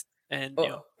focus and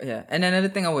Oh, yeah. And another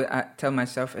thing I would tell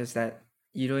myself is that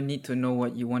you don't need to know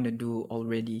what you want to do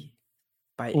already.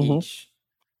 by Mhm. age,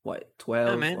 what,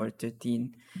 12 man. or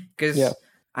 13? Because Yeah.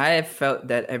 I felt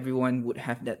that everyone would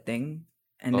have that thing,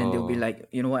 and then they'll be Oh. like,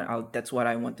 you know what, that's what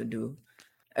I want to do.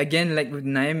 Again, like with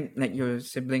Naim, like your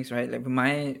siblings, right? Like with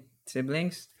my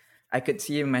siblings, I could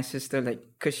see my sister, like,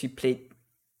 because she played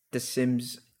The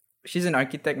Sims. She's an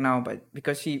architect now, but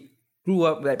because she grew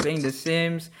up like playing The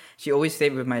Sims, she always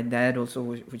stayed with my dad also,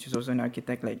 which is also an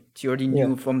architect. Like she already Yeah.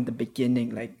 knew from the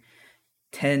beginning, like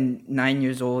 9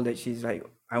 years old, that she's like,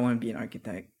 I want to be an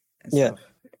architect and Yeah. stuff.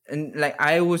 And like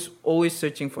I was always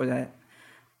searching for that,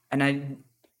 and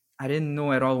I didn't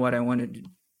know at all what I wanted to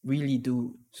really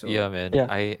do. So Yeah, man. Yeah.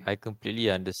 I completely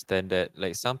understand that.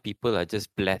 Like some people are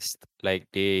just blessed. Like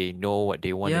they know what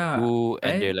they want to yeah, do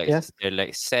and right? Yes. they're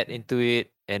like set into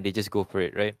it and they just go for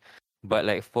it, right? But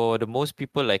like for the most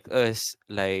people like us,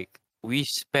 like we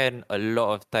spend a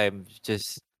lot of time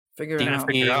just Figuring Trying to out.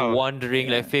 figure thinking, out. wondering,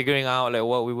 like Yeah. figuring out like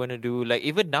what we want to do. Like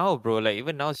even now, bro, like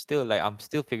even now still like I'm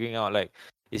still figuring out like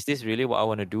is this really what I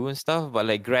want to do and stuff? But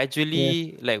like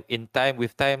gradually, like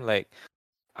with time, like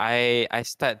I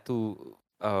start to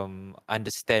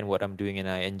understand what I'm doing and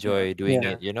I enjoy doing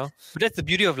Yeah. it, you know? But that's the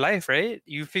beauty of life, right?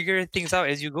 You figure things out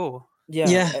as you go. Yeah,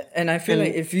 Yeah. and I feel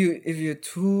like And if you're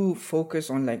too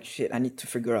focused on like shit, I need to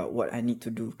figure out what I need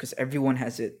to do because everyone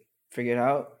has it figured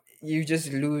out, you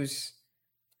just lose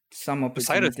some The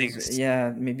side of opportunities. things.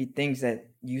 Yeah, maybe things that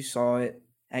you saw it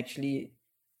actually,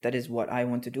 that is what I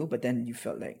want to do, but then you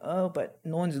felt like, oh, but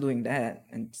no one's doing that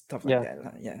and stuff like Yeah.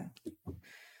 that. Yeah.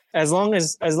 as long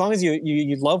as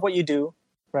you love what you do,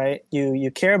 right?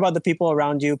 You care about the people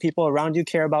around you. People around you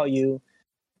care about you,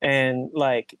 and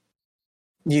like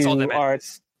It's all that you are,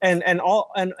 matters.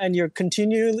 and you're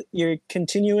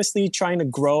continuously trying to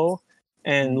grow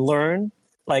and learn.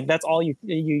 Like that's all you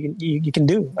can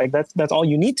do. Like that's all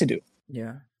you need to do.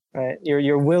 Yeah. Right?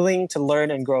 You're willing to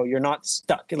learn and grow. You're not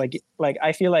stuck. Like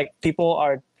I feel like people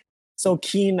are so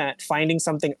keen at finding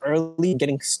something early,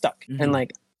 getting stuck, and Mhm.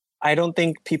 like I don't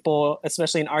think people,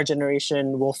 especially in our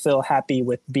generation, will feel happy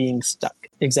with being stuck.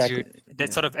 Exactly.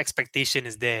 That sort of expectation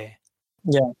is there.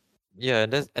 Yeah. Yeah,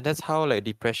 and that's how like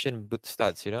depression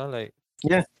starts, you know? Like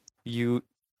Yeah. you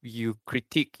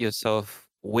critique yourself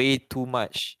way too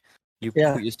much. You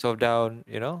Yeah. put yourself down,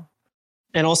 you know?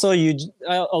 And also,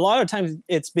 a lot of times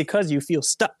it's because you feel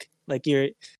stuck. Like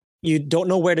you don't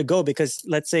know where to go because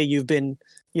let's say you've been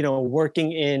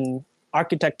working in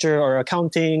architecture or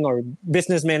accounting or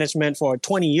business management for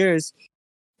 20 years,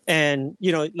 and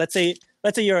let's say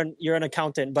you're an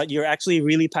accountant, but you're actually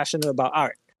really passionate about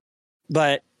art.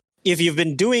 But if you've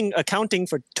been doing accounting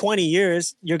for 20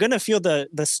 years, you're gonna feel the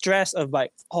stress of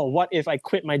like, oh, what if I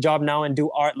quit my job now and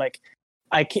do art? Like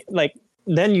I can't, like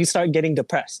then you start getting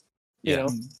depressed. You Yeah. know?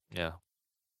 Yeah.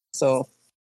 So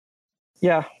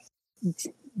yeah,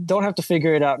 don't have to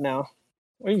figure it out now.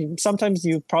 Sometimes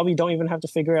you probably don't even have to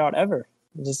figure it out ever.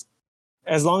 Just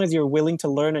as long as you're willing to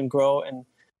learn and grow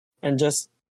and just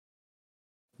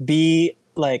be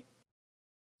like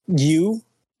you,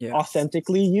 Yeah.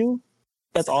 authentically you,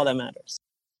 that's all that matters.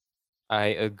 I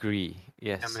agree.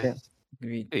 Yes. man.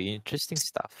 Agreed. Hey, interesting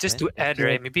stuff. Just man. to add, Yeah.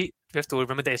 right? Maybe we have to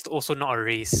remember that it's also not a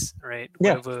race, right?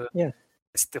 Yeah, Whoever yeah.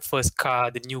 it's the first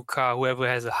car, the new car, whoever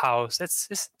has a house,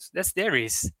 that's their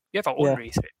race. We have our own Yeah.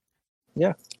 race,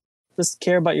 right? Just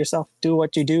care about yourself. Do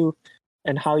what you do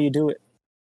and how you do it.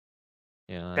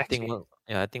 Yeah, Exactly.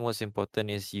 I think what's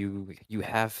important is you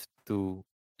have to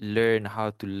learn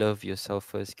how to love yourself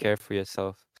first, care for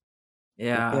yourself.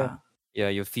 Yeah. Yeah,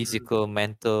 your physical,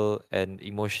 mental, and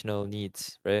emotional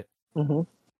needs, right? Mm-hmm.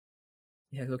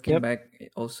 Yeah. Looking Yep. back,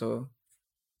 also,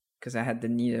 because I had the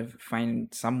need of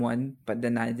find someone, but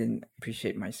then I didn't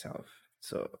appreciate myself.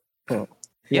 So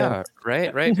Yeah,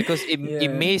 right. Because it Yeah.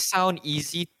 may sound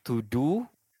easy to do,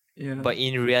 yeah. but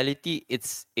in reality,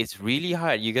 it's really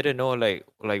hard. You gotta know like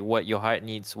what your heart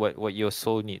needs, what your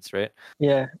soul needs, right?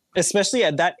 Yeah, especially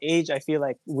at that age, I feel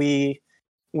like we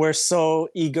were so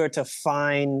eager to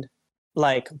find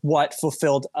like what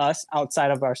fulfilled us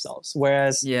outside of ourselves,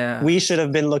 whereas Yeah. we should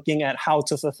have been looking at how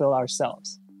to fulfill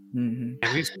ourselves. Mhm.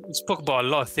 And we spoke about a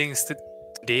lot of things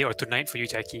today or tonight for you,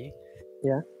 Jackie.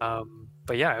 Yeah.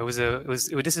 But yeah,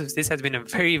 this has been a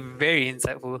very, very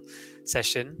insightful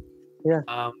session. Yeah.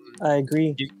 I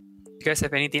agree. You guys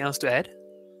have anything else to add?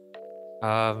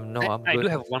 No, I'm I good. do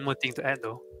have one more thing to add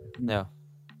though. Yeah.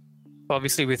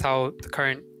 Obviously, with how the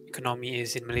current economy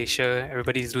is in Malaysia,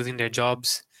 everybody's losing their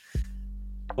jobs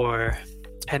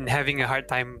and having a hard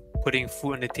time putting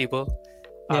food on the table.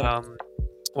 Yeah.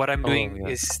 What I'm doing yeah.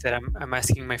 is that I'm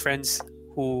asking my friends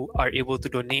who are able to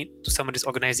donate to some of this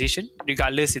organization,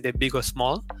 regardless if they're big or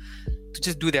small, to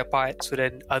just do their part so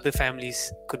that other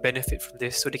families could benefit from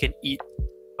this, so they can eat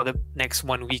for the next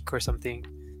 1 week or something.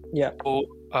 Yeah. So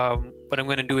what I'm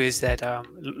going to do is that a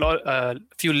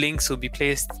few links will be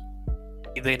placed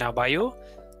either in our bio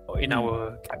or in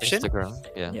our caption. Instagram.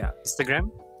 Yeah. Yeah. Instagram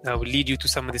will lead you to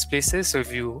some of these places. So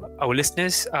if our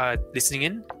listeners are listening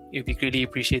in, it would be greatly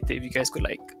appreciated if you guys could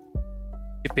like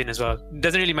chip in as well. It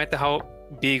doesn't really matter how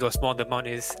big or small the amount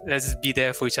is. Let's just be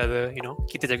there for each other.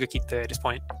 Kita jaga kita at this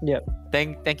point.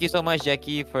 Thank you so much,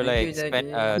 Jackie, for Thank you,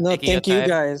 taking Thank your you time.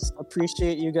 guys.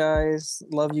 Appreciate you guys.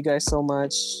 Love you guys so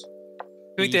much.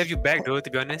 We need to have you back though, to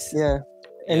be honest. Yeah.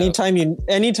 Anytime you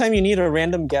need a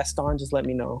random guest on, just let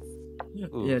me know.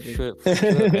 Ooh, Yeah, dude. sure, for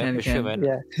sure, man. For Can. sure, man.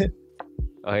 Yeah.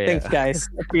 Oh yeah. Thanks, guys.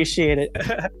 Appreciate it.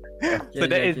 So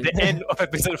that is the end of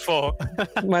episode 4.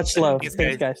 Much love. Thanks,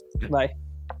 Thanks, guys. Bye.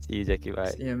 See you, Jackie.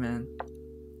 Bye. Yeah, man.